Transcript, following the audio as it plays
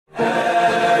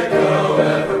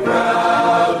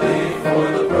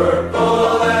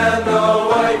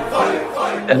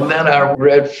I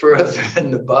read further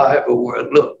in the Bible where,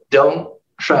 look, don't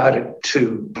try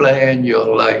to plan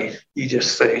your life. You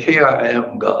just say, here I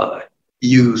am, God,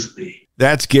 use me.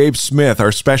 That's Gabe Smith,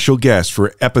 our special guest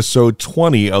for episode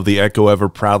 20 of the Echo Ever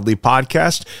Proudly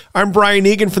podcast. I'm Brian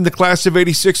Egan from the class of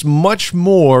 86. Much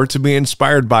more to be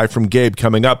inspired by from Gabe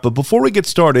coming up. But before we get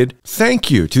started, thank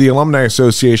you to the Alumni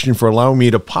Association for allowing me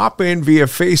to pop in via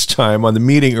FaceTime on the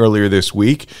meeting earlier this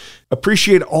week.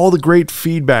 Appreciate all the great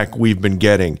feedback we've been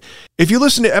getting. If you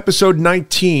listen to episode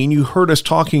 19, you heard us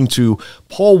talking to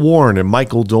Paul Warren and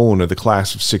Michael Dolan of the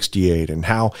class of 68 and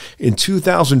how in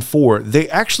 2004, they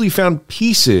actually found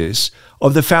pieces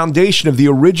of the foundation of the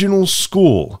original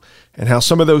school and how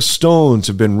some of those stones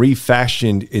have been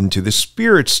refashioned into the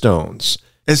Spirit Stones.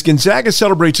 As Gonzaga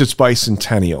celebrates its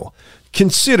bicentennial,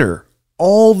 consider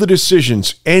all the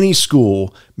decisions any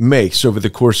school makes over the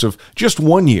course of just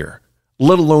 1 year,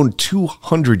 let alone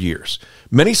 200 years.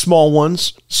 Many small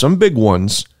ones, some big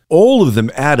ones, all of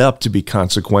them add up to be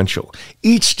consequential.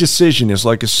 Each decision is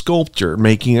like a sculptor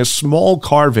making a small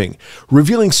carving,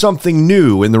 revealing something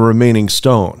new in the remaining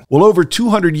stone. Well, over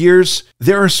 200 years,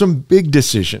 there are some big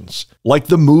decisions, like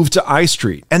the move to I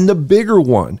Street, and the bigger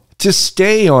one, to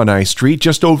stay on I Street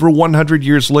just over 100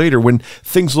 years later when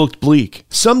things looked bleak.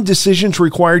 Some decisions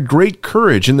required great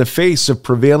courage in the face of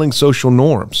prevailing social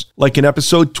norms, like in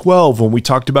episode 12 when we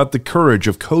talked about the courage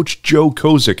of Coach Joe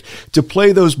Kozik to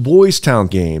play those Boys Town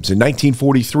games in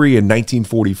 1943 and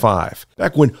 1945.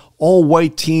 Back when all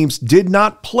white teams did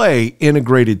not play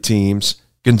integrated teams,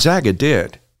 Gonzaga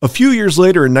did. A few years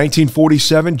later in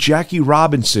 1947, Jackie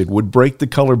Robinson would break the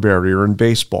color barrier in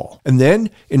baseball. And then,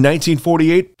 in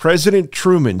 1948, President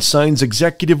Truman signs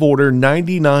Executive Order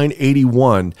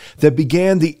 9981 that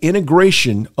began the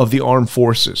integration of the armed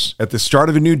forces. At the start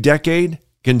of a new decade,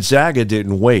 Gonzaga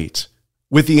didn't wait.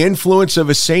 With the influence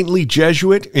of a saintly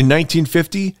Jesuit in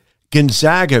 1950,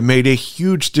 Gonzaga made a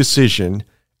huge decision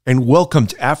and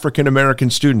welcomed African-American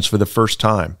students for the first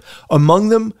time. Among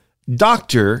them,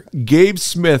 Dr. Gabe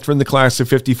Smith from the class of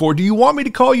 54. Do you want me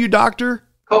to call you doctor?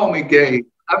 Call me Gabe.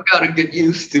 I've got to get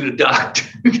used to the doctor.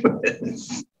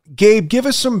 Gabe, give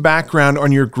us some background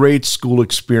on your grade school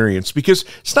experience, because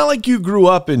it's not like you grew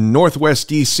up in Northwest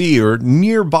DC or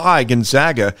nearby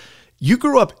Gonzaga. You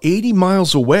grew up 80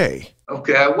 miles away.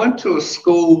 Okay, I went to a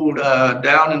school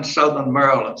down in Southern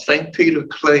Maryland, St. Peter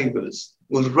Clavers.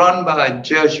 It was run by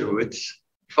Jesuits.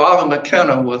 Father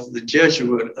McKenna was the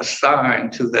Jesuit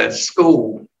assigned to that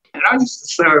school. And I used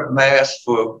to serve Mass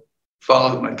for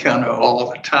Father McKenna all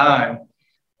the time.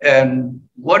 And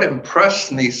what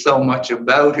impressed me so much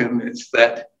about him is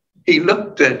that he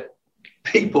looked at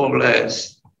people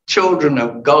as children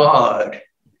of God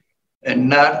and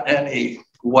not any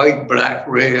white, black,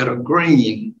 red, or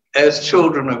green. As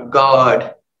children of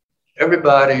God,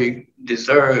 everybody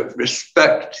deserved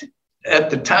respect.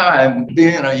 At the time,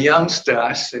 being a youngster,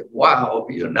 I said, wow,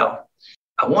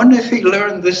 I wonder if he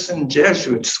learned this in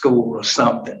Jesuit school or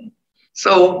something.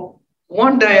 So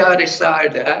one day I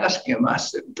decided to ask him, I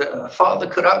said, Father,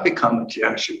 could I become a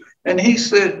Jesuit? And he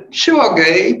said, sure,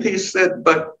 Gabe. He said,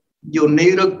 but you'll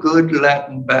need a good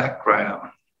Latin background.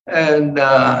 And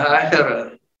I had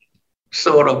a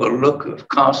sort of a look of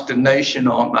consternation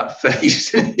on my face.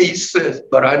 He says,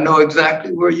 but I know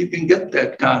exactly where you can get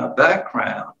that kind of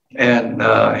background. And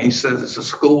he says it's a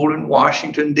school in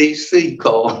Washington, D.C.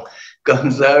 called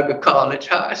Gonzaga College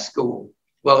High School.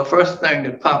 Well, the first thing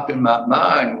that popped in my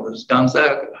mind was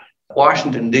Gonzaga.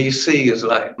 Washington, D.C. is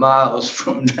like miles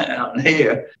from down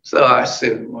here. So I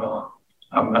said, well,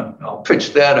 I'll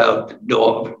pitch that out the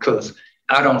door because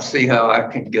I don't see how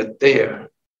I can get there.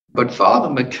 But Father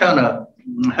McKenna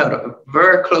had a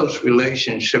very close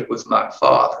relationship with my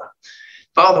father.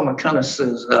 Father McKenna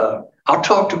says, I'll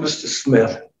talk to Mr.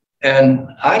 Smith. And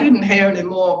I didn't hear any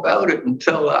more about it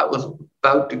until I was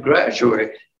about to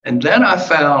graduate. And then I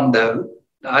found out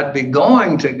I'd be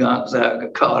going to Gonzaga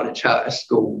College High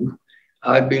School.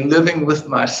 I'd be living with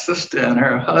my sister and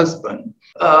her husband,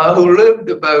 who lived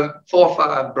about 4 or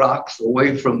 5 blocks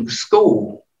away from the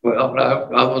school. Well,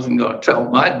 I wasn't going to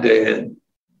tell my dad,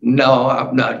 no,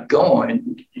 I'm not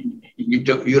going. You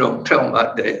don't tell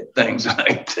my dad things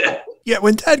like that. Yeah,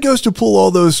 when Dad goes to pull all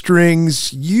those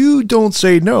strings, you don't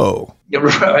say no. You're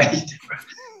right.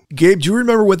 Gabe, do you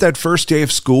remember what that first day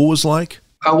of school was like?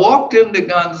 I walked into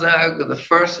Gonzaga the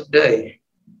first day,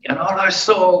 and all I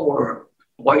saw were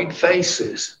white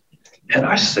faces. And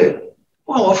I said,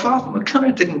 well, Father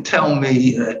McKenna didn't tell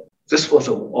me that this was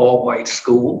an all-white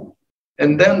school.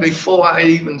 And then before I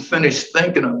even finished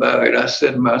thinking about it, I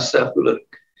said to myself, look,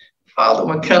 Father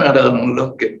McKenna doesn't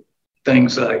look at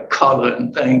things like color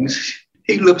and things.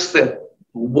 He looks at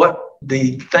what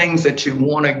the things that you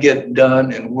want to get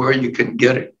done and where you can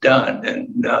get it done.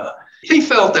 And he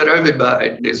felt that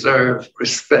everybody deserved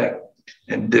respect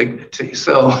and dignity.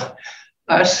 So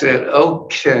I said,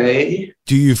 okay.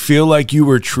 Do you feel like you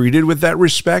were treated with that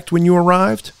respect when you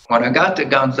arrived? When I got to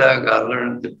Gonzaga, I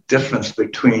learned the difference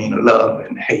between love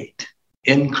and hate,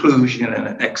 inclusion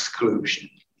and exclusion.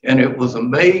 And it was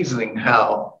amazing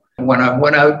how when I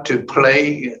went out to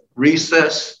play at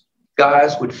recess,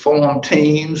 guys would form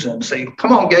teams and say,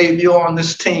 come on, Gabe, you're on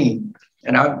this team.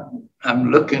 And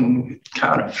I'm looking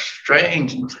kind of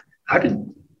strange. I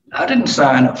didn't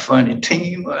sign up for any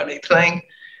team or anything.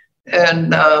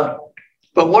 And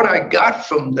but what I got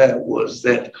from that was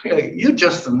that, hey, you're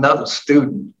just another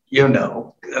student,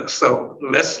 So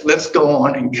let's go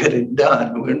on and get it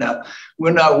done.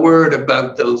 We're not worried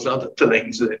about those other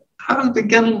things. I was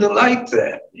beginning to like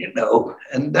that,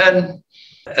 And then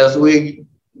as we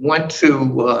went to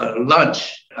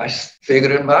lunch, I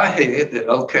figured in my head that,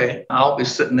 okay, I'll be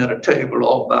sitting at a table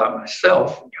all by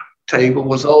myself. The table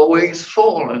was always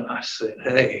full. And I said,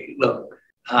 hey, look,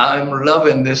 I'm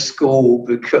loving this school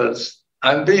because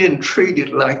I'm being treated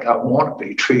like I want to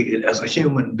be treated as a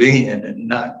human being and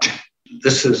not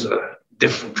this is a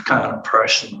different kind of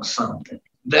person or something.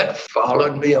 That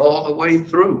followed me all the way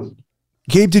through.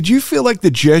 Gabe, did you feel like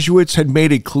the Jesuits had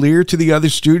made it clear to the other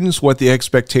students what the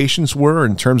expectations were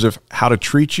in terms of how to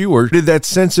treat you, or did that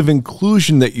sense of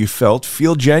inclusion that you felt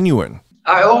feel genuine?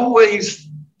 I always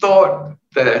thought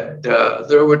that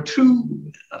there were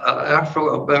two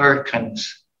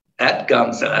Afro-Americans at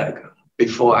Gonzaga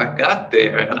before I got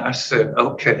there. And I said,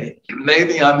 okay,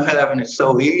 maybe I'm having it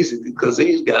so easy because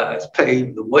these guys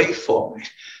paved the way for me.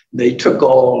 They took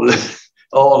all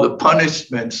the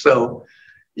punishment. So,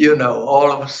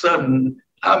 all of a sudden,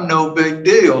 I'm no big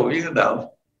deal,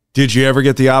 Did you ever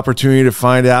get the opportunity to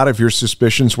find out if your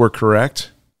suspicions were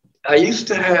correct? I used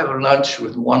to have lunch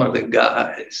with one of the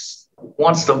guys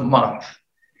once a month.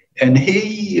 And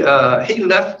he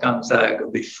left Gonzaga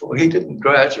before. He didn't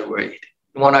graduate.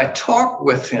 When I talked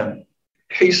with him,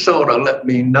 he sort of let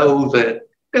me know that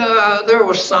there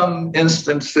were some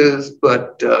instances,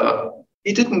 but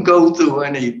he didn't go through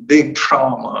any big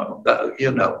trauma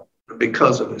about,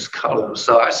 because of his color.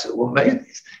 So I said, well,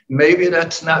 maybe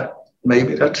that's not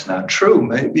true.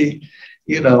 Maybe,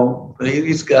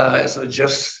 these guys are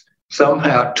just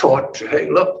somehow taught to, hey,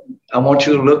 look, I want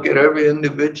you to look at every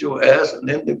individual as an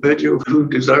individual who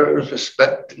deserves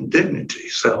respect and dignity.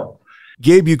 So,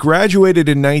 Gabe, you graduated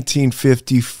in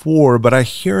 1954, but I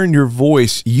hear in your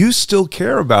voice you still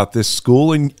care about this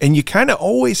school, and you kind of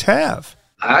always have.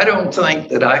 I don't think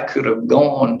that I could have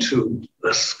gone to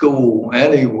a school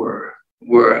anywhere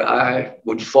where I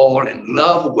would fall in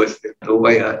love with it the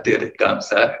way I did at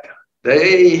Gonzaga.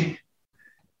 They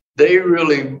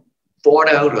really brought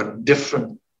out a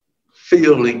different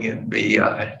feeling in me.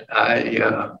 I'd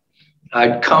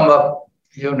come up,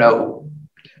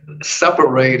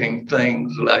 separating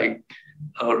things like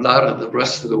a lot of the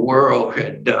rest of the world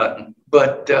had done.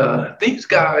 But these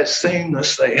guys seem to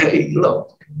say, hey,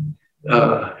 look,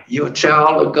 you're a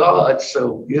child of God,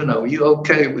 so, you're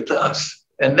okay with us.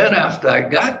 And then after I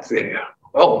got there,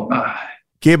 oh my.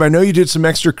 Gabe, I know you did some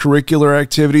extracurricular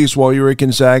activities while you were at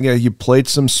Gonzaga. You played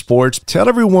some sports. Tell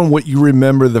everyone what you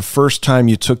remember the first time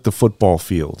you took the football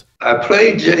field. I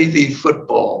played JV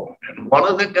football, and one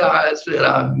of the guys that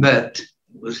I met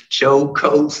was Joe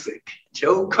Kosick.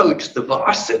 Joe coached the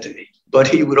varsity, but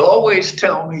he would always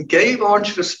tell me, Gabe, I want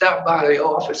you to stop by the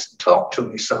office and talk to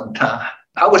me sometime.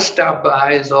 I would stop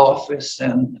by his office,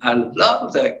 and I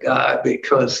love that guy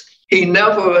because he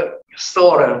never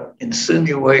sort of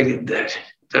insinuated that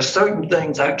there's certain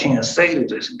things I can't say to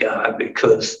this guy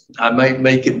because I might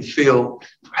make him feel,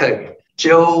 hey,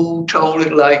 Joe told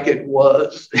it like it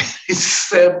was. He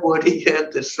said what he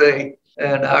had to say.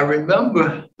 And I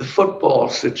remember the football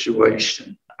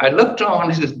situation. I looked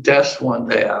on his desk one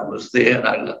day, I was there,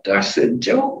 and I said,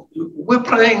 Joe, we're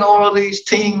playing all of these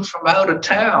teams from out of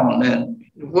town, and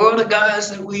we're the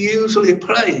guys that we usually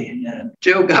play. And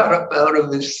Joe got up out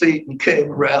of his seat and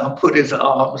came around, put his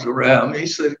arms around me. He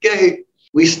said, Gabe,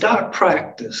 we start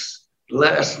practice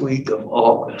last week of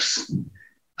August.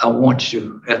 I want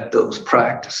you at those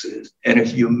practices. And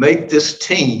if you make this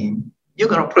team, you're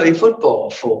going to play football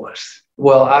for us.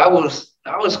 Well, I was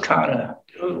kind of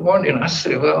wondering. I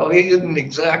said, well, he didn't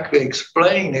exactly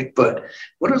explain it, but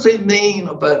what does he mean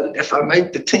about if I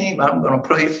make the team, I'm going to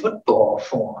play football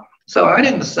for him? So I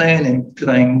didn't say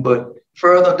anything, but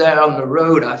further down the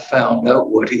road, I found out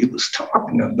what he was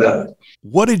talking about.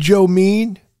 What did Joe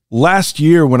mean? Last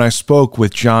year, when I spoke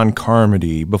with John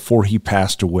Carmody before he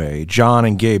passed away, John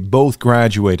and Gabe both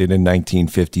graduated in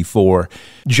 1954.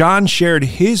 John shared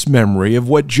his memory of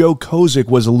what Joe Kozik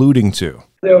was alluding to.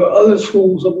 There were other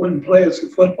schools that wouldn't play us in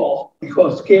football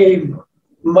because Gabe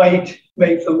might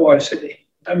make the varsity.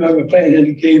 I remember playing in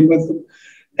a game with them,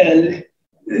 and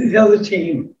the other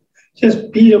team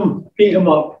just beat him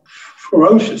up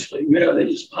ferociously. They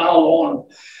just piled on him.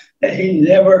 And he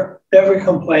never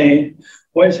complained.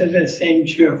 Always had that same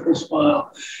cheerful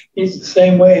smile. He's the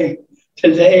same way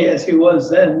today as he was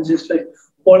then, just a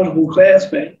wonderful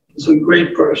classmate. He's a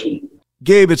great person.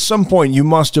 Gabe, at some point you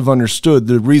must have understood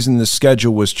the reason the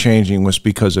schedule was changing was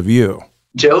because of you.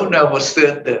 Joe never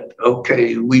said that,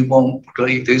 okay, we won't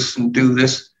play this and do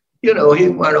this. He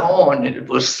went on, and it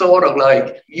was sort of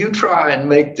like, you try and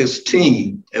make this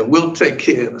team and we'll take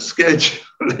care of the schedule.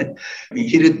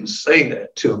 He didn't say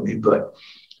that to me, but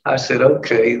I said,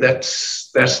 okay, that's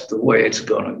the way it's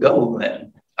going to go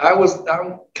then. I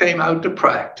came out to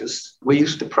practice. We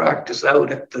used to practice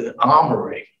out at the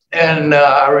Armory. And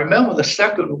I remember the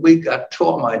second week I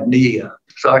tore my knee up,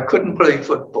 so I couldn't play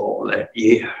football that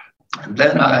year. And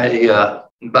then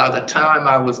by the time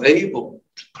I was able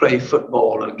to play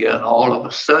football again, all of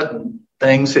a sudden,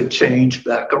 things had changed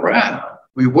back around.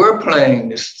 We were playing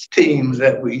the teams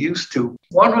that we used to.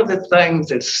 One of the things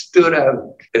that stood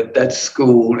out at that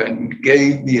school and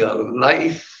gave me a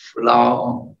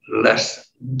lifelong lesson: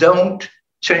 don't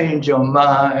change your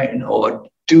mind or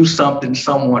do something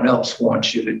someone else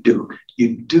wants you to do.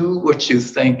 You do what you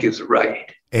think is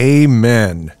right.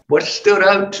 Amen. What stood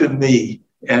out to me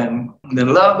and the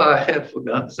love I had for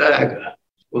Gonzaga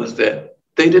was that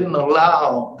they didn't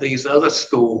allow these other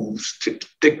schools to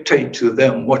dictate to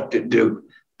them what to do.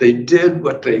 They did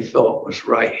what they thought was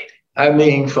right. I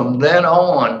mean, from then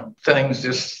on, things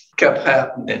just kept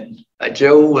happening.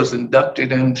 Joe was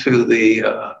inducted into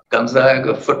the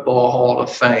Gonzaga Football Hall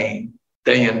of Fame.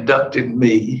 They inducted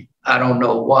me. I don't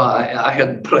know why. I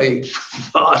hadn't played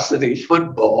varsity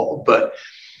football, but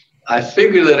I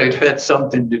figured that it had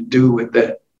something to do with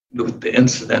that, with the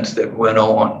incidents that went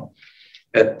on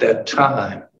at that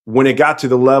time. When it got to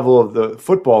the level of the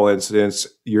football incidents,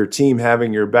 your team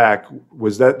having your back,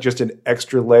 was that just an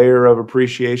extra layer of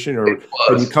appreciation, or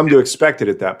had you come to expect it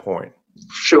at that point?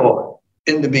 Sure.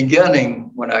 In the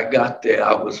beginning, when I got there,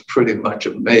 I was pretty much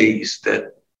amazed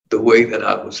at the way that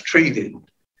I was treated.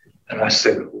 And I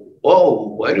said,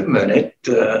 whoa, wait a minute.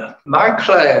 My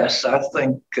class, I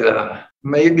think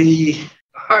maybe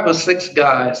 5 or 6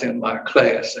 guys in my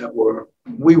class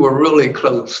we were really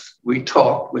close. We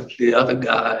talked with the other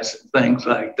guys and things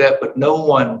like that, but no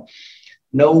one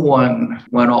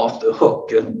went off the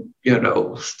hook and,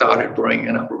 started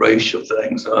bringing up racial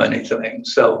things or anything.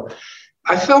 So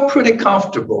I felt pretty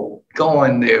comfortable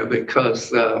going there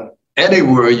because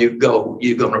anywhere you go,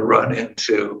 you're going to run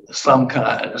into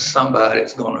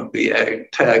somebody's going to be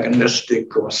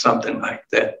antagonistic or something like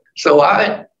that. So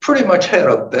I pretty much had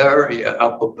a barrier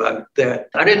up about that.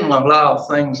 I didn't allow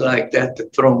things like that to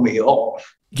throw me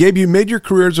off. Gabe, you made your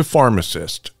career as a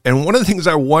pharmacist. And one of the things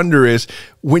I wonder is,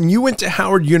 when you went to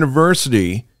Howard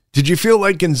University, did you feel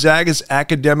like Gonzaga's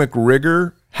academic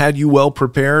rigor had you well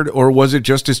prepared, or was it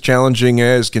just as challenging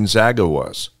as Gonzaga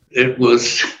was? It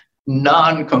was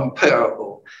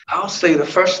non-comparable. I'll say the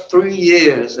first 3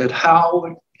 years at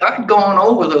Howard, I'd gone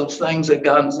over those things at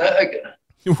Gonzaga.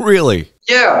 Really?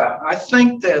 Yeah, I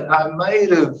think that I might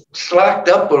have slacked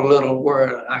up a little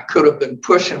where I could have been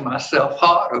pushing myself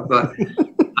harder, but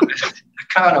I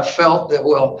kind of felt that,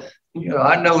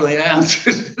 I know the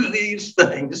answers to these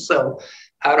things, so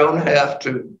I don't have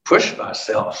to push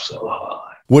myself so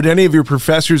hard. Would any of your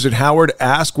professors at Howard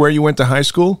ask where you went to high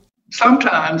school?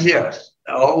 Sometimes, yes.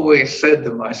 I always said to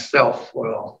myself,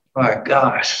 my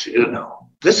gosh,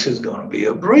 this is going to be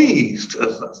a breeze.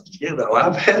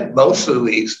 I've had most of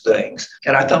these things,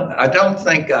 and I don't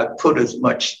think I put as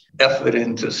much effort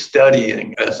into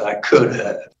studying as I could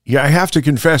have. Yeah, I have to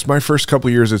confess, my first couple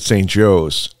years at St.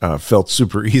 Joe's felt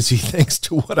super easy thanks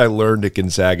to what I learned at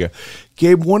Gonzaga.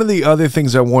 Gabe, one of the other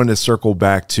things I wanted to circle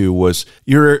back to was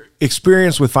your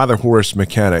experience with Father Horace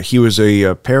McKenna. He was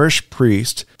a parish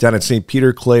priest down at St.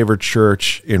 Peter Claver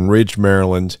Church in Ridge,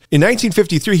 Maryland. In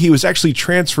 1953, he was actually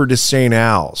transferred to St.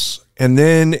 Al's. And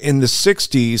then in the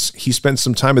 60s, he spent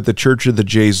some time at the Church of the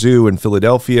Jesu in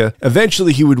Philadelphia.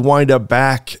 Eventually, he would wind up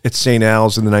back at St.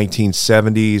 Al's in the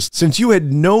 1970s. Since you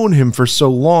had known him for so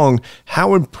long,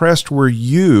 how impressed were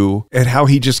you at how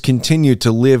he just continued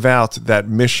to live out that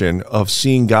mission of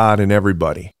seeing God in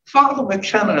everybody? Father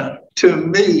McKenna, to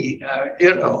me,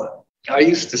 I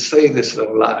used to say this a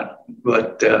lot,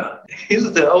 but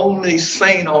he's the only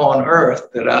saint on earth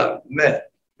that I've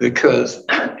met, because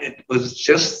it was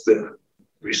just the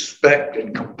respect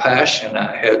and compassion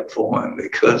I had for him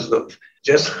because of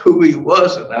just who he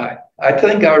was. And I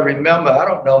think I remember, I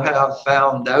don't know how I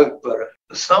found out, but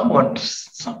someone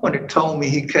had told me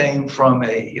he came from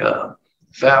a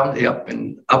family up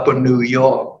in Upper New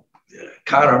York,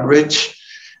 kind of rich.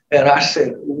 And I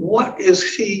said, what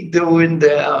is he doing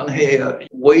down here,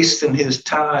 wasting his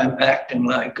time acting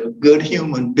like a good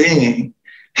human being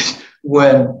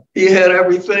when he had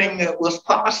everything that was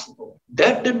possible?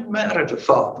 That didn't matter to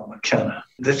Father McKenna.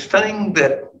 The thing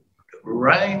that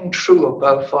rang true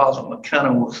about Father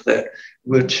McKenna was that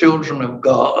we're children of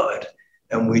God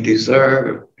and we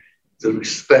deserve the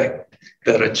respect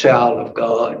that a child of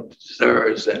God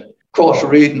deserves. And of course,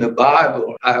 reading the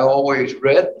Bible, I always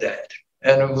read that.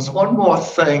 And there was one more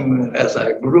thing as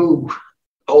I grew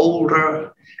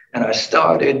older and I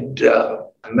started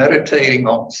meditating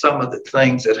on some of the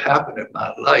things that happened in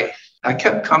my life. I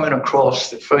kept coming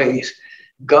across the phrase,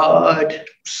 God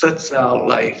sets our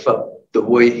life up the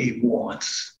way he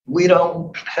wants. We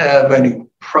don't have any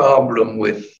problem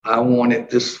with, I want it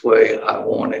this way, I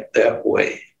want it that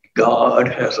way. God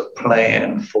has a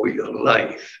plan for your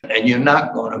life, and you're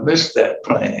not going to miss that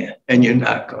plan, and you're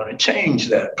not going to change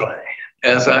that plan.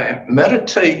 As I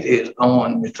meditated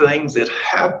on the things that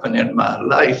happened in my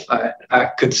life,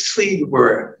 I could see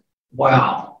where,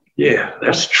 wow, yeah,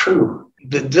 that's true.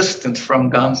 The distance from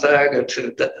Gonzaga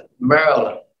to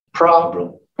Maryland,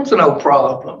 problem? There's no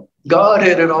problem. God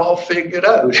had it all figured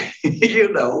out,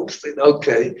 said,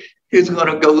 okay, he's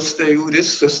going to go stay with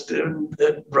his sister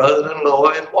and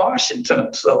brother-in-law in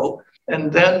Washington. So,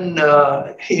 and then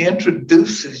he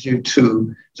introduces you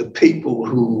to the people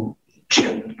who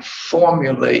can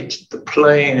formulate the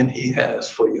plan he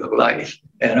has for your life.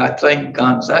 And I thank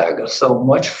Gonzaga so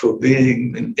much for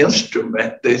being an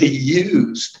instrument that he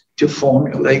used to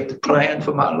formulate the plan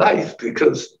for my life,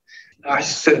 because I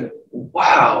said,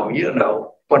 wow,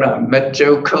 when I met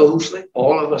Joe Cosley,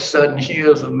 all of a sudden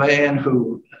here's a man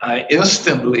who I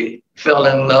instantly fell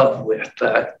in love with.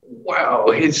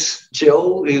 Wow,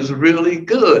 Joe is really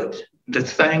good. The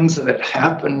things that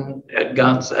happened at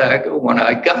Gonzaga when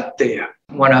I got there,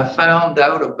 when I found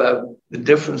out about the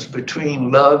difference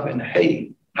between love and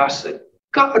hate, I said,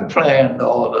 God planned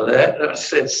all of that. And I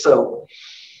said, so.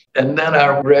 And then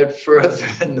I read further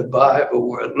in the Bible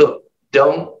where, look,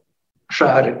 don't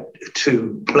try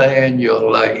to plan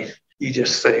your life. You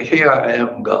just say, here I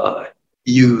am, God,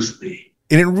 use me.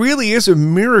 And it really is a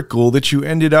miracle that you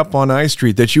ended up on I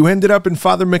Street, that you ended up in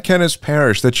Father McKenna's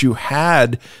parish, that you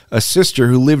had a sister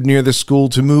who lived near the school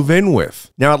to move in with.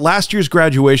 Now, at last year's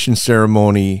graduation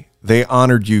ceremony, they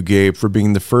honored you, Gabe, for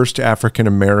being the first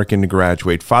African-American to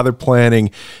graduate. Father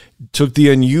Planning took the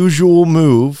unusual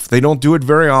move. They don't do it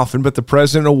very often, but the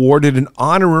president awarded an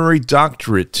honorary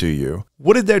doctorate to you.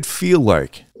 What did that feel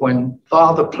like? When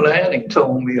Father Planning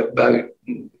told me about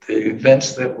the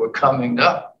events that were coming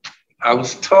up, I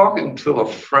was talking to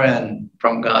a friend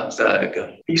from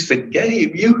Gonzaga. He said,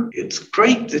 Gabe, it's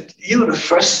great that you're the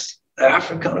first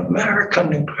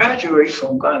African-American to graduate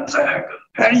from Gonzaga.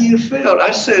 How do you feel? I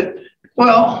said,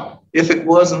 well, if it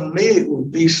wasn't me, it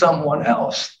would be someone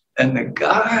else. And the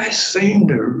guy seemed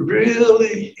to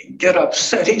really get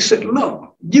upset. He said,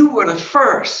 look, you were the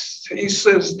first. He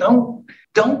says, don't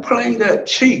play that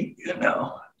cheap,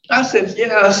 I said,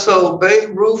 yeah, so Babe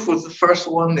Ruth was the first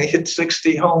one to hit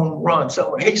 60 home runs.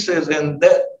 So he says, and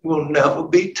that will never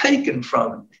be taken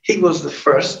from him. He was the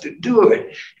first to do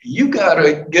it. You got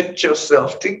to get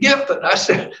yourself together. I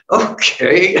said,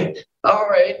 okay, all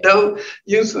right, no,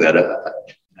 you said,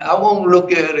 I won't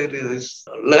look at it as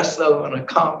less of an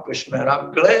accomplishment.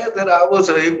 I'm glad that I was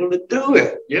able to do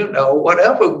it,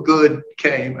 whatever good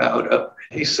came out of it.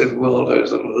 He said, well,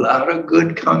 there's a lot of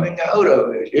good coming out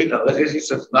of it. He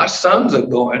says, my sons are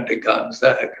going to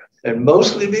Gonzaga, and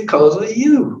mostly because of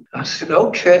you. I said,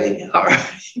 okay, all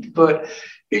right. But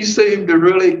he seemed to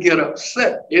really get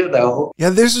upset, Yeah,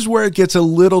 this is where it gets a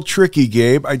little tricky,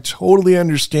 Gabe. I totally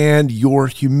understand your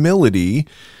humility.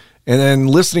 And then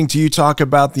listening to you talk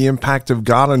about the impact of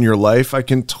God on your life, I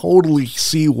can totally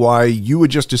see why you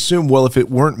would just assume, well, if it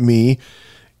weren't me,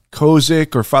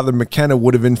 Kozik or Father McKenna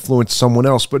would have influenced someone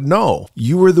else. But no,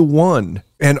 you were the one.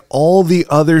 And all the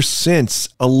others since,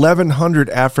 1,100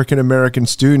 African-American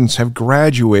students have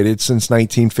graduated since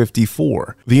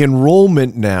 1954. The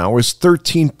enrollment now is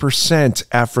 13%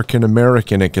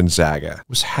 African-American at Gonzaga. It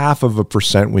was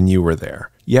 0.5% when you were there.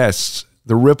 Yes,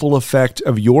 the ripple effect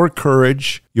of your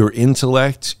courage, your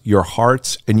intellect, your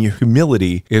heart, and your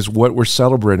humility is what we're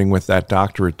celebrating with that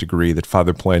doctorate degree that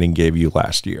Father Planning gave you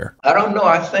last year. I don't know.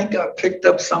 I think I picked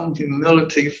up some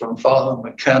humility from Father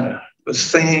McKenna, but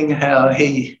seeing how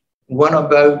he went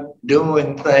about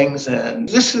doing things, and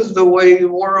this is the way the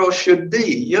world should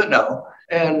be,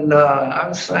 And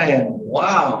I'm saying,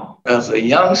 wow. As a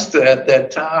youngster at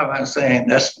that time, I'm saying,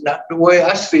 that's not the way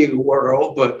I see the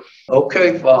world, but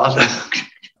okay, Father.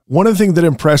 One of the things that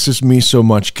impresses me so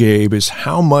much, Gabe, is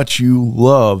how much you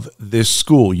love this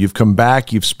school. You've come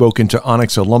back, you've spoken to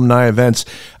Onyx alumni events.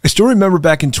 I still remember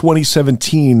back in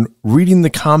 2017 reading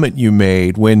the comment you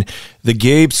made when the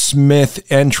Gabe Smith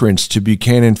entrance to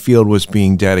Buchanan Field was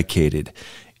being dedicated.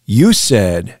 You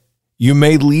said, "You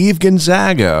may leave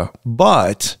Gonzaga,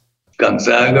 but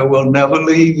Gonzaga will never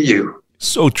leave you."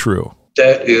 So true.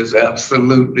 That is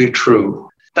absolutely true.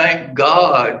 Thank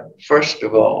God, first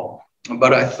of all,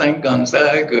 but I thank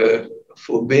Gonzaga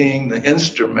for being the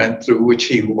instrument through which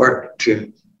he worked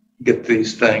to get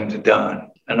these things done.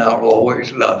 And I'll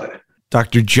always love it.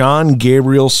 Dr. John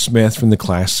Gabriel Smith from the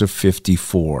class of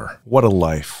 54. What a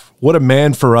life. What a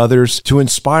man for others to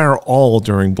inspire all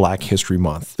during Black History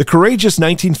Month. The courageous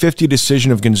 1950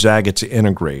 decision of Gonzaga to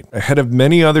integrate, ahead of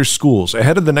many other schools,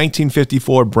 ahead of the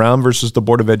 1954 Brown versus the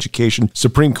Board of Education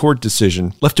Supreme Court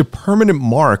decision, left a permanent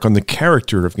mark on the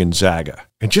character of Gonzaga.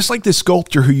 And just like the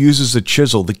sculptor who uses a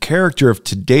chisel, the character of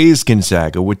today's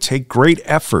Gonzaga would take great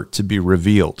effort to be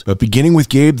revealed. But beginning with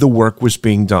Gabe, the work was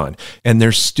being done, and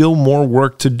there's still more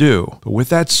work to do. But with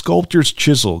that sculptor's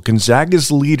chisel, Gonzaga's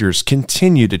leaders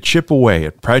continue to chip away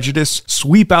at prejudice,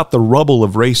 sweep out the rubble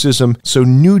of racism, so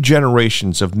new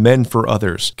generations of men for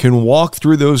others can walk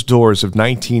through those doors of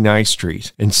 19 I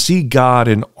Street and see God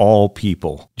in all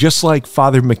people, just like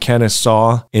Father McKenna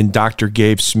saw in Dr.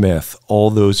 Gabe Smith all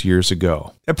those years ago.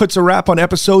 That puts a wrap on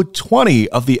episode 20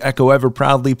 of the Echo Ever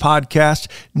Proudly podcast.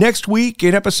 Next week,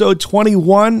 in episode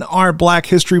 21, our Black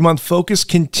History Month focus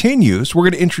continues. We're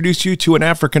going to introduce you to an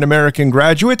African-American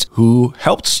graduate who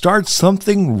helped start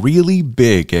something really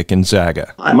big at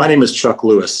Gonzaga. Hi, my name is Chuck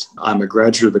Lewis. I'm a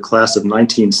graduate of the class of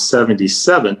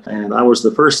 1977, and I was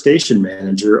the first station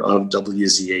manager of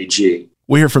WZAG.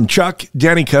 We hear from Chuck,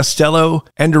 Danny Costello,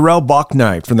 and Darrell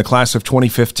Bachnight from the class of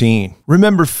 2015.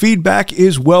 Remember, feedback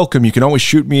is welcome. You can always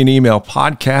shoot me an email,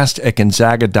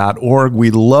 podcast@gonzaga.org.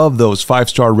 We love those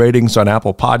 5-star ratings on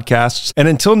Apple Podcasts. And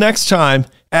until next time,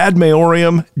 ad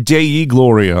maiorem Dei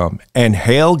gloriam, and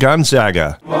hail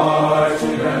Gonzaga.